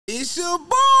It's your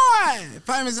boy,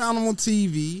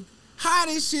 FamousAnimalTv.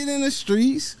 Hottest shit in the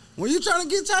streets. When you trying to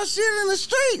get your shit in the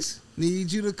streets,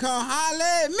 need you to come holler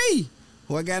at me.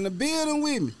 Who I got in the building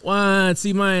with me. One,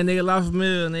 TMANE, nigga, La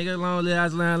Familia, nigga, long live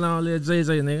Iceland, long live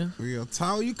JJ, nigga. Real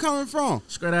tall, where you coming from?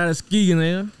 Straight out of ski,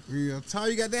 nigga. Real tall,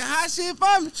 you got that hot shit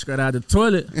for me? Straight out the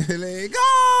toilet. Let's go!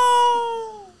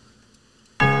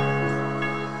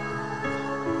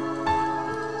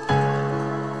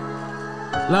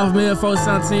 La Familia,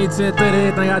 417, 1030,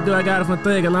 everything I do, I got it from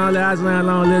Thug. Long live Iceland,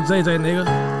 long live JJ, nigga.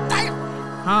 Damn!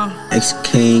 Huh?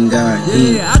 Ex-King got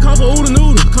Yeah, I come for Oodle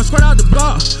Noodle, come straight out the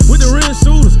block with the real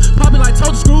shooters, popping like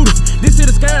total scooters. This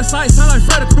shit is scary sight, sound like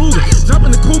Freddy Krueger. Jump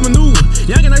in the cool maneuver,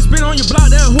 young and they spin on your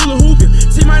block, they're hula hooping.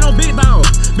 T-Mane on big dog,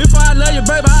 before I love you,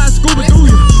 baby, I scuba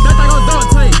do you. That thing on dog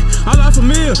tape, I La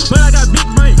Familia, but I got big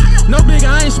bank. No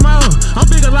bigger, I ain't small, I'm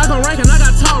bigger like I'm ranking, I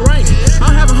got top rank.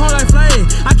 I'm having whole life flame,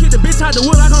 I kick the bitch out the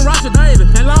wood like I'm Roger David.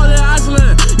 And long live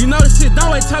Iceland, you know this shit, don't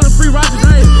wait, tell him free Roger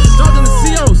David. Jumped in the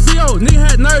CO, nigga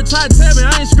had nerve, tried to tell me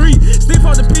I ain't street. Stiff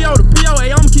on the PO, hey,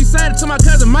 I'ma keep saying it to my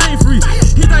cousin Main Free.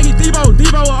 He think he Debo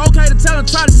okay to tell him,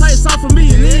 try to take something for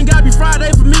me. And it ain't gotta be Friday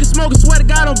for me to smoke a sweater,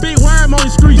 got on big worm on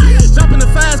the street. Jump in the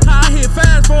fast car, I hit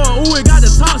fast forward, ooh, it got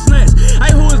the top snatch.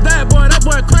 Hey, who is that boy? That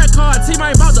boy crack card,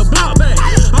 T-Mane about the block back.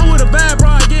 I'm with a bad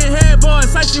broad, getting head boy,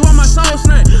 say she want my soul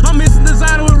snatch. I'm missing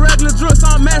designer with regular drill, so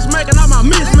I'm matchmaking all my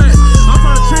mismatch. I'm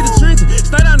from the trench,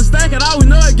 stay down the stack it, all we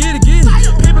know it, get it.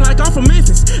 Pimpin' like I'm from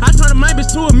Memphis, I turn the main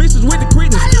bitch to a mistress with the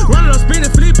quickness. Running up, spin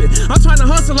and flip it, I'm trying to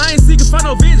hustle, I ain't seeking for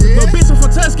no business. But bitch, I'm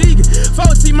from Tuskegee,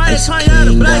 4 T-Mane, trying out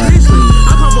the black history.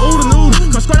 I come for Oodle Noodle,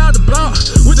 come straight out the block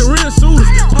with the real shooters,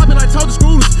 popping like total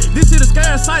scooters. This shit is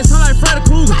scary sight, sound like Freddy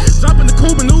Krueger. Jump in the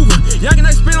cool maneuver, young and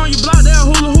they spin on your block, they're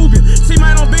hula hooping.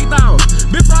 T-Mane on big dog,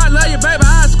 before I love you, baby,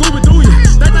 I scuba do you.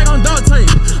 That thing on duct tape,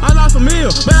 I La Familia,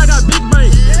 but I got big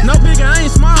bank. No bigger, I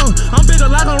ain't small, I'm bigger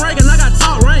like I'm ranking, I got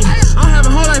top rank. I'm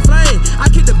having whole life flame, I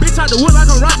kick the bitch out the wood like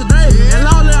I'm Roger David. And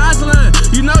long live Iceland,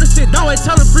 you know this shit, don't wait,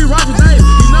 tell him free Roger Davis.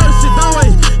 You know this shit, don't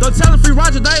wait, don't tell him free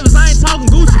Roger Davis. I ain't talking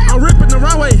Gucci, I'm ripping the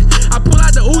runway. I pull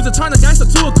out the Uzi, turn the gangster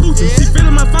to a coochie. She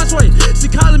feeling my fun sway, she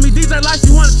calling me DJ like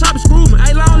she wanna chop and screw me.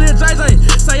 Hey, long live JJ,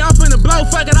 say I'm finna blow,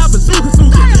 fuck it, I bazooka.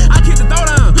 I kick the throw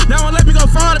down, now won't let me go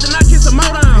farther than I kiss a more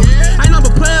down. Ain't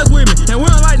number players with me, and we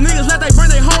don't like niggas, let they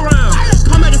bring they whole round.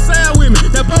 Come make a sale with me,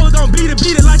 that bowler gon' beat it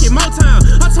like it Motown.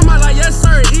 I'm talking about like yes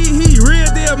sir, he real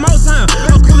deal Motown.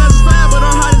 I'm cool as a fan, but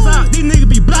I'm hot as out. These niggas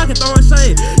be blocking, throwing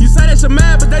shade. You say that you're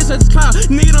mad, but they say it's clout.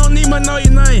 Nigga don't need my know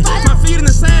your name. My feet in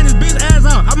the sand, this bitch ass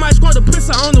out. I might squirt the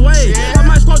pussy on the way. I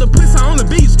might squirt the pussy on the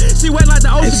beach. She wet like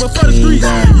the ocean before the streets.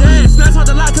 Yeah, snatch out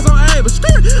the lot cause I'm able.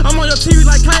 Skirt, I'm on your TV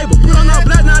like cable. You don't know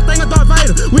black, now I think I'm Darth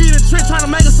Vader. We in the trench trying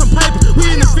to make us some paper. We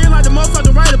in the field like the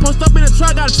motherfucking Raider. Post up in the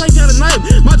truck, gotta take care of the neighbor.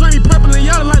 My dream be purple and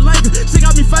yellow like Lakers. She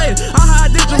got me faded. I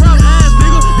hide dick around ass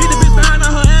nigga. Beat the bitch down,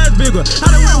 now her ass bigger. I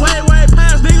done went way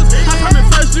past niggas. I come in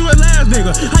first, you a last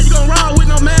nigga. How you gon' ride with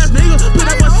no mask nigga? Put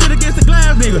that one shit against the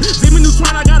glass nigga. See me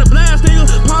neutron, I got a blast nigga.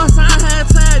 Pawn sign,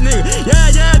 hashtag nigga.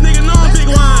 Yeah, nigga, know I'm big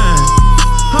wine.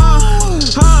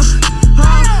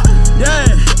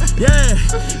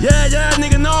 Yeah,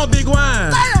 nigga, know I'm big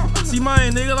wine.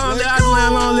 T-Mane, nigga, long live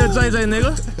Iceland, long live JJ,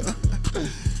 nigga.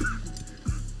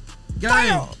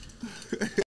 Gang.